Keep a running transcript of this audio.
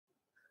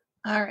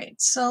All right,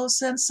 so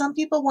since some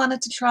people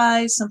wanted to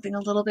try something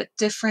a little bit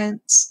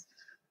different,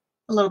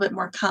 a little bit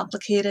more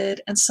complicated,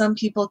 and some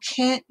people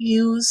can't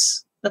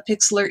use the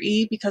Pixlr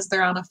E because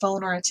they're on a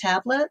phone or a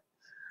tablet,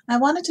 I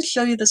wanted to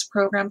show you this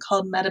program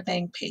called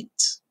Medibang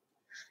Paint.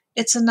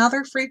 It's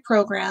another free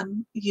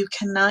program. You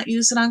cannot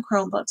use it on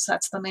Chromebooks.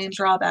 That's the main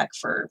drawback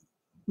for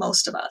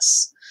most of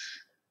us.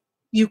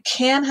 You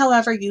can,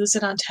 however, use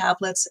it on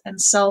tablets and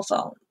cell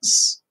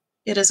phones.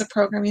 It is a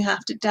program you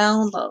have to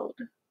download.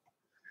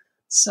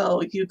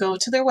 So you go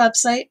to their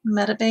website,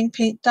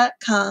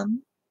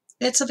 medibangpaint.com.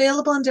 It's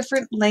available in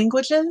different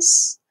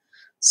languages.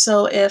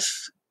 So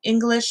if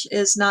English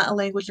is not a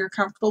language you're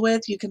comfortable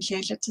with, you can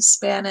change it to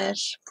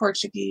Spanish,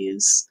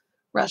 Portuguese,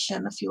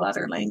 Russian, a few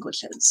other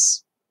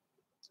languages.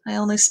 I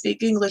only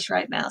speak English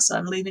right now, so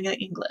I'm leaving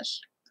it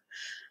English.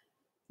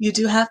 You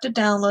do have to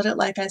download it,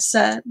 like I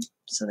said.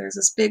 So there's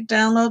this big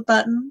download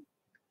button.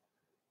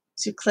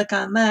 So you click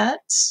on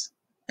that.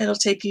 It'll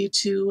take you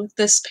to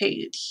this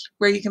page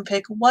where you can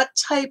pick what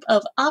type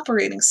of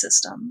operating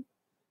system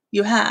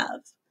you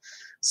have.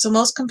 So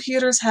most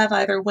computers have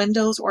either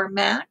Windows or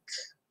Mac.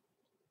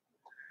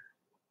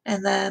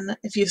 And then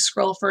if you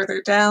scroll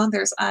further down,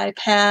 there's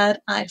iPad,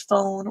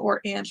 iPhone, or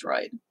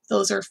Android.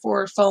 Those are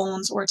for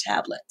phones or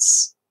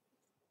tablets.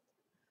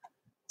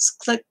 So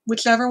click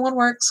whichever one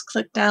works,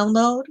 click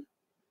download.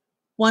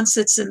 Once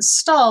it's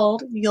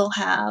installed, you'll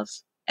have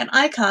an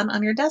icon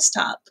on your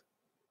desktop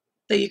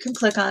that you can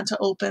click on to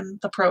open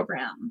the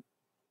program.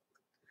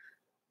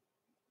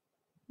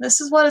 This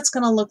is what it's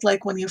going to look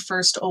like when you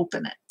first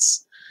open it.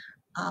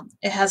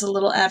 It has a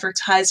little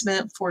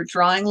advertisement for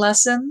drawing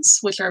lessons,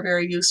 which are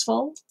very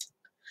useful.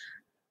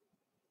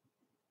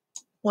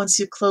 Once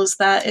you close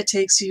that, it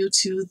takes you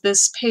to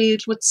this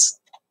page, which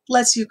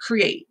lets you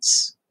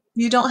create.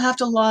 You don't have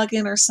to log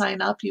in or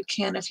sign up. You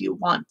can if you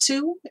want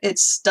to. It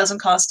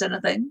doesn't cost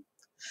anything.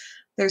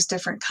 There's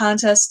different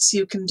contests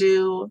you can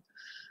do.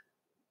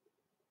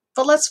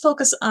 But let's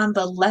focus on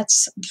the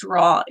Let's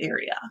Draw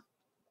area.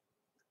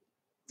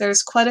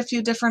 There's quite a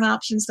few different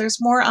options.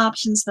 There's more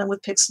options than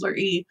with Pixlr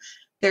E.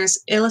 There's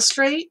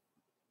Illustrate,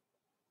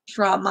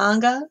 Draw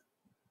Manga,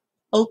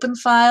 Open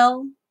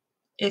File.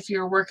 If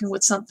you're working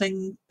with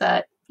something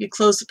that you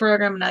close the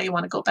program and now you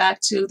want to go back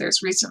to,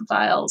 there's Recent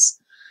Files,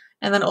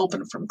 and then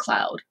Open from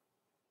Cloud.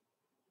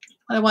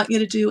 What I want you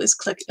to do is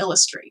click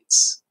Illustrate.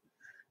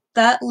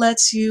 That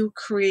lets you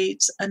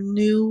create a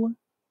new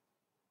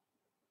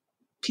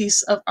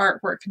piece of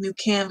artwork, a new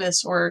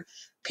canvas or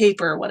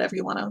paper, whatever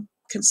you want to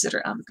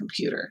consider on the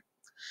computer.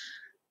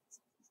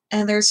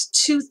 And there's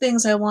two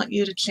things I want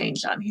you to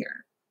change on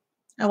here.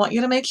 I want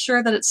you to make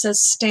sure that it says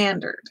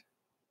standard.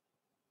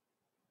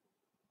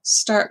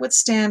 Start with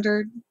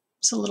standard.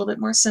 It's a little bit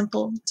more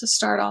simple to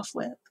start off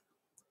with.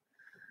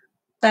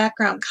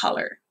 Background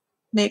color.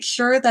 Make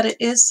sure that it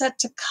is set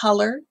to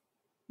color,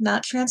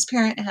 not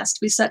transparent. It has to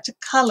be set to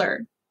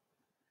color.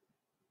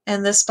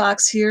 And this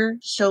box here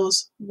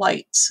shows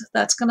white.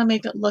 That's going to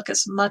make it look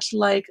as much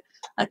like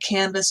a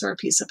canvas or a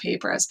piece of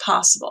paper as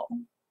possible.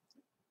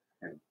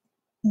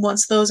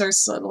 Once those are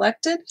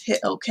selected, hit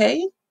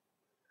OK.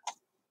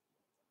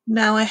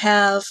 Now I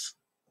have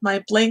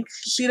my blank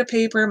sheet of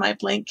paper, my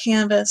blank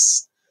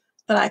canvas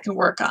that I can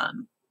work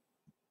on.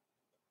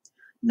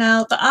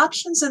 Now the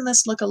options in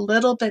this look a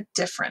little bit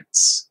different.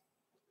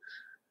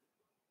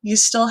 You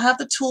still have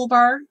the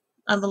toolbar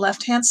on the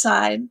left-hand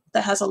side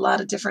that has a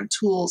lot of different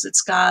tools.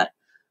 It's got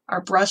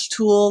our brush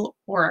tool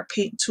or our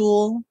paint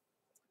tool,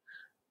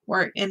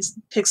 or in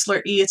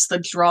Pixlr E it's the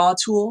draw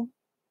tool.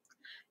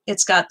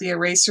 It's got the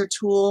eraser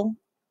tool,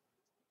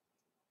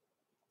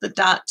 the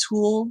dot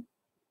tool.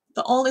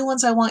 The only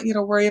ones I want you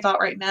to worry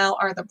about right now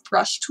are the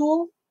brush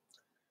tool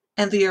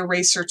and the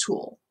eraser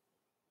tool.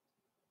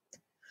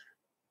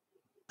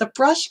 The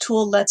brush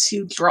tool lets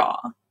you draw.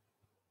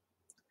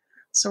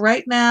 So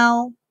right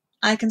now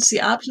I can see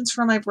options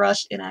for my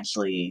brush in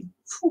actually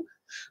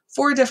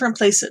 4 different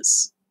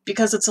places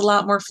because it's a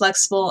lot more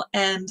flexible,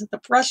 and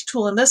the brush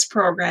tool in this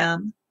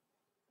program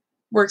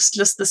works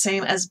just the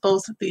same as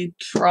both the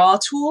draw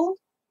tool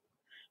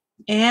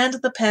and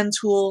the pen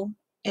tool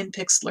in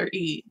Pixlr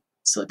E.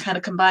 So it kind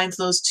of combines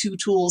those 2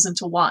 tools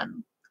into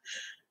one.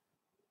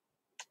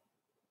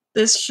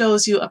 This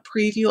shows you a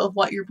preview of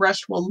what your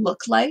brush will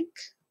look like.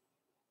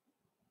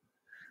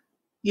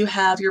 You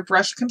have your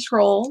brush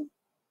control.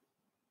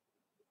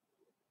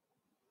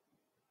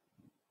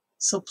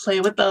 So play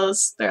with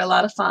those. They're a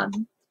lot of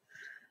fun.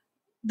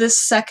 This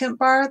second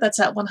bar that's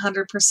at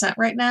 100%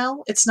 right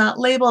now, it's not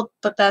labeled,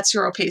 but that's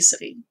your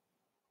opacity.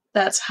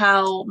 That's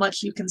how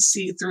much you can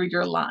see through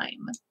your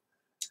line.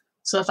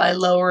 So if I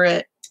lower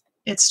it,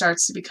 it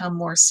starts to become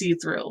more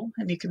see-through,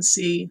 and you can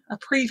see a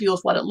preview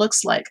of what it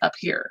looks like up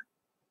here.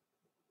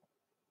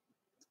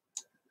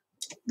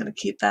 I'm going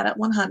to keep that at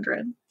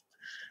 100.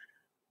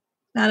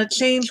 Now to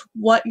change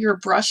what your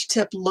brush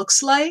tip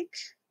looks like,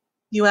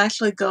 you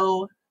actually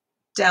go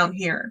down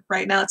here.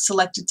 Right now it's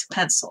selected to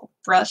pencil,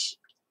 brush,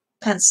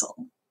 pencil.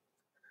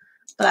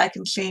 But I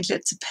can change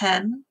it to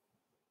pen,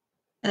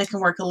 and it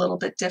can work a little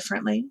bit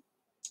differently.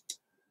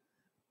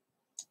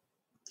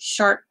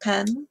 Shark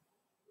pen,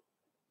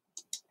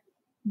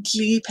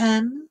 G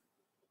pen.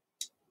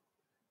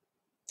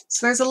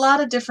 So there's a lot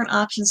of different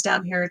options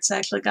down here. It's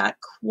actually got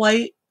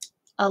quite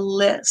a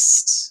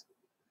list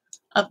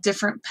of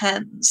different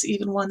pens,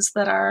 even ones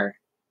that are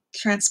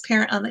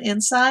transparent on the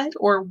inside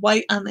or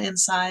white on the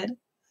inside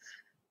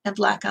and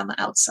black on the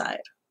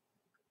outside.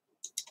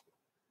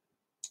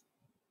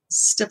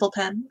 Stipple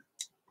pen.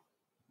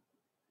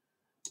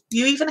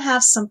 You even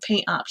have some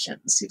paint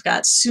options. You've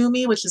got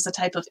Sumi, which is a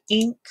type of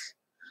ink,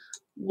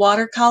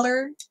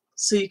 watercolor,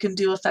 so you can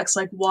do effects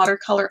like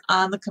watercolor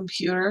on the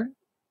computer,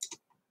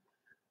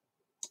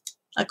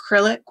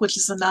 acrylic, which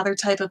is another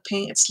type of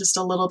paint. It's just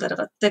a little bit of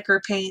a thicker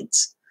paint,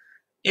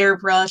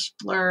 airbrush,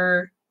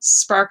 blur,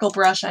 sparkle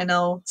brush. I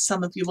know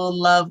some of you will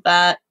love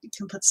that. You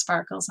can put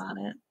sparkles on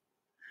it.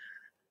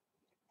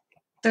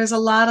 There's a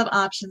lot of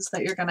options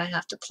that you're going to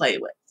have to play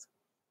with.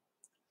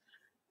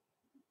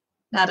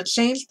 Now to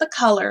change the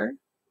color,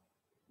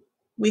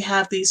 we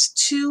have these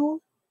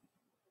two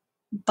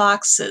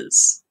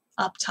boxes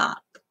up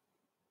top.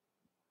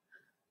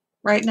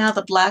 Right now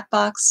the black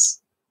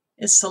box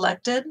is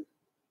selected,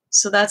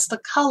 so that's the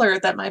color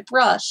that my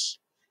brush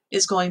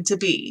is going to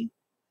be.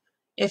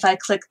 If I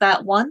click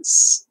that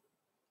once,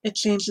 it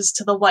changes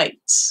to the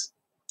white.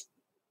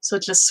 So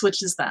it just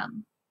switches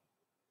them.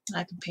 And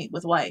I can paint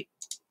with white.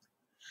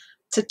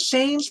 To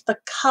change the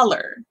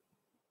color,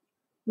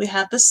 we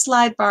have this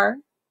slide bar.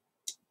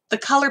 The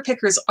color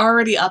picker is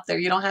already up there.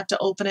 You don't have to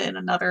open it in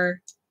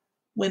another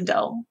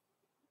window.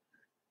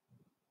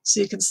 So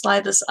you can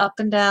slide this up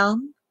and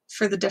down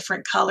for the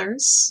different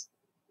colors.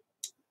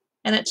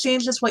 And it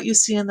changes what you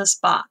see in this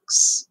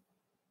box.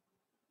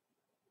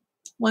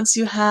 Once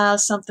you have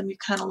something you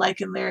kind of like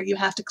in there, you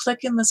have to click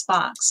in this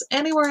box,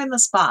 anywhere in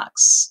this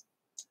box,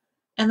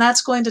 and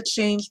that's going to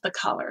change the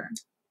color.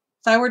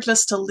 If I were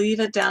just to leave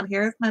it down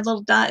here, my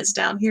little dot is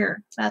down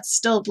here. That's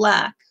still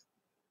black.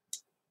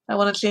 If I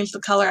want to change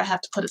the color, I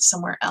have to put it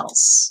somewhere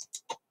else.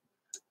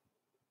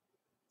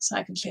 So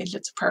I can change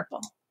it to purple.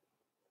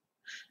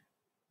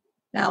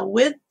 Now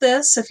with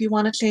this, if you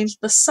want to change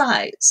the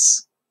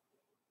size,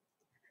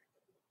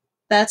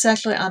 that's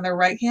actually on the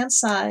right-hand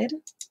side.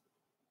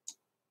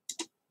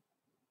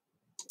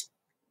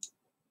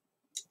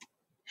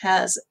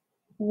 Has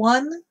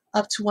 1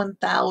 up to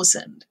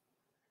 1,000.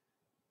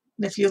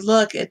 And if you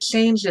look, it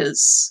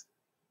changes.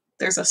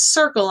 There's a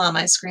circle on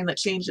my screen that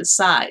changes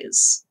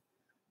size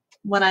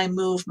when I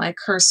move my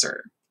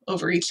cursor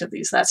over each of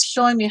these. That's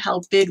showing me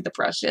how big the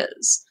brush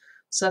is.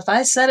 So if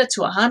I set it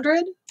to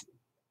 100,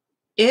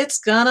 it's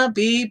gonna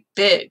be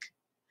big.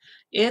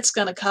 It's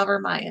gonna cover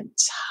my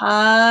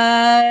entire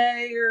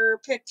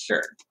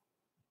picture.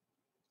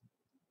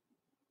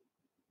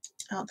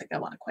 I don't think I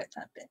want it quite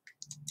that big.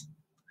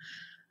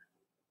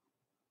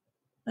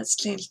 Let's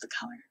change the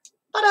color.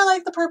 But I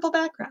like the purple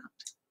background.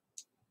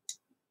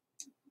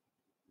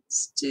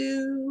 Let's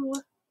do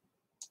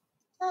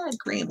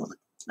green will look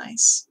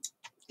nice.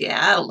 Yeah,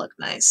 that'll look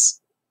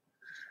nice.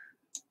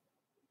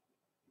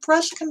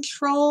 Brush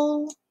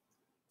control.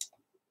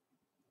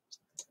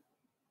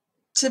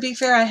 To be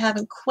fair, I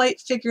haven't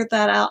quite figured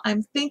that out.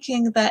 I'm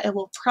thinking that it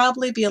will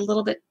probably be a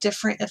little bit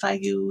different if I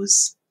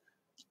use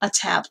a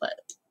tablet.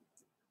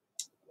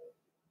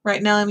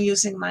 Right now I'm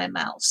using my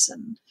mouse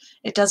and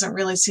it doesn't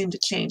really seem to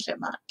change it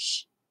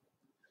much.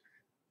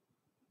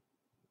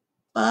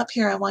 But up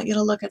here I want you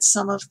to look at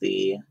some of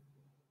the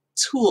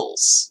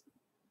tools.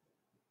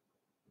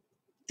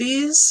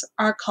 These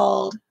are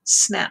called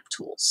snap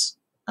tools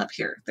up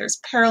here. There's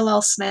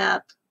parallel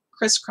snap,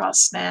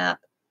 crisscross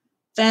snap,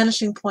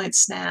 vanishing point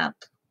snap,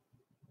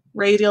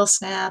 radial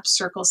snap,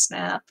 circle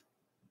snap,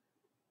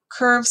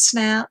 curved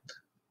snap,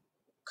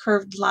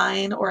 curved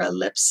line, or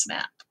ellipse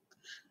snap.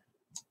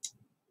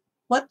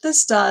 What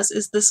this does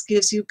is this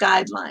gives you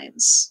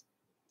guidelines.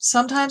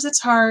 Sometimes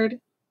it's hard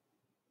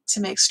to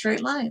make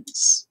straight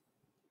lines.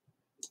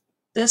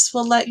 This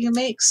will let you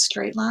make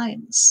straight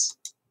lines.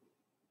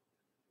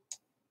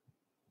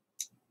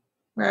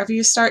 Wherever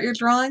you start your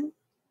drawing,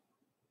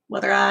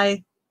 whether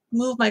I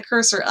move my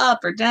cursor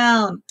up or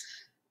down,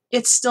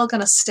 it's still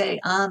going to stay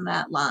on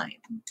that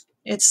line.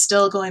 It's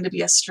still going to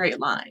be a straight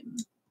line.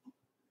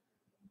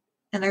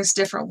 And there's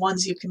different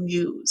ones you can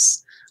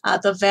use.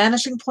 The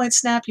vanishing point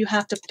snap, you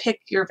have to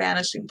pick your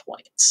vanishing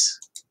point.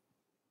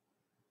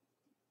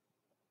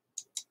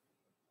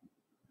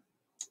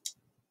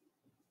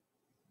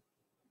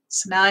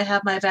 So now I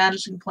have my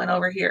vanishing point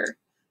over here.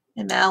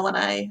 And now when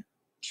I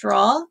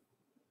draw,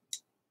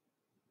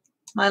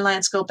 my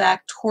lines go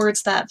back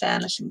towards that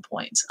vanishing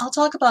point. I'll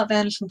talk about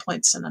vanishing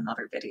points in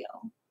another video.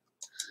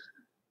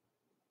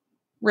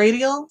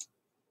 Radial.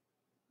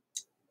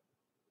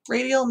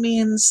 Radial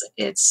means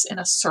it's in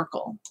a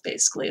circle,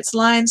 basically. It's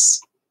lines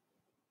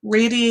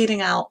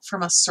radiating out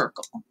from a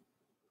circle.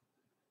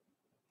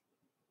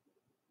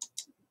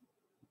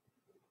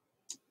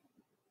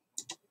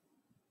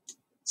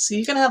 So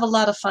you can have a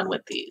lot of fun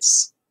with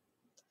these.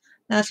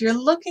 Now if you're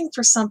looking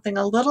for something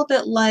a little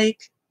bit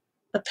like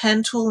the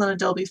pen tool in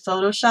Adobe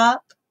Photoshop,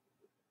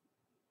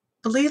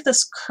 believe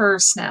this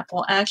curve snap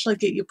will actually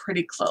get you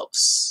pretty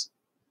close.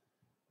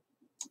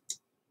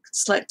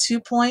 Select 2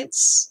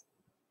 points,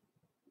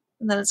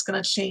 and then it's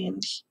going to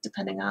change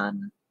depending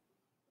on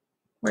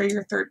where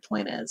your third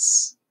point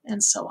is,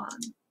 and so on.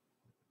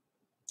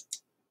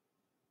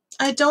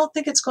 I don't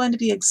think it's going to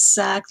be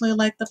exactly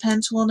like the pen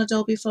tool in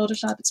Adobe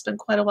Photoshop. It's been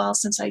quite a while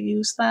since I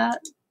used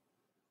that.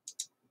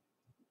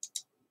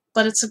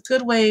 But it's a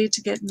good way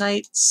to get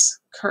nice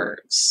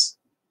curves.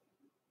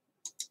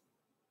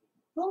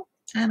 Oh,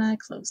 and I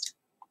closed it.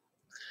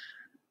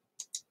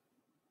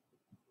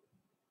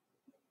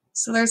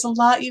 So there's a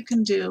lot you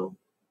can do.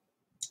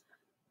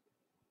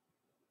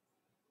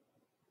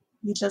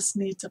 You just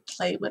need to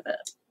play with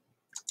it.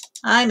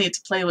 I need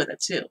to play with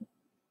it too.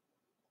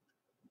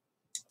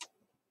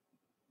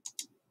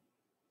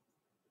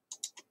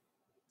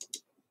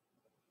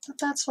 But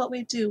that's what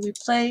we do. We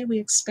play, we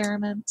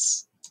experiment.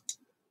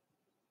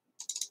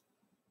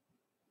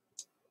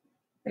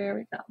 There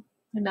we go.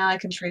 And now I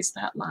can trace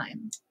that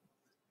line.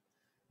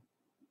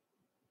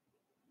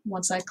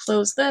 Once I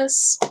close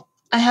this,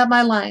 I have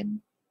my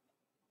line,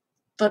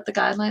 but the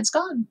guideline's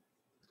gone.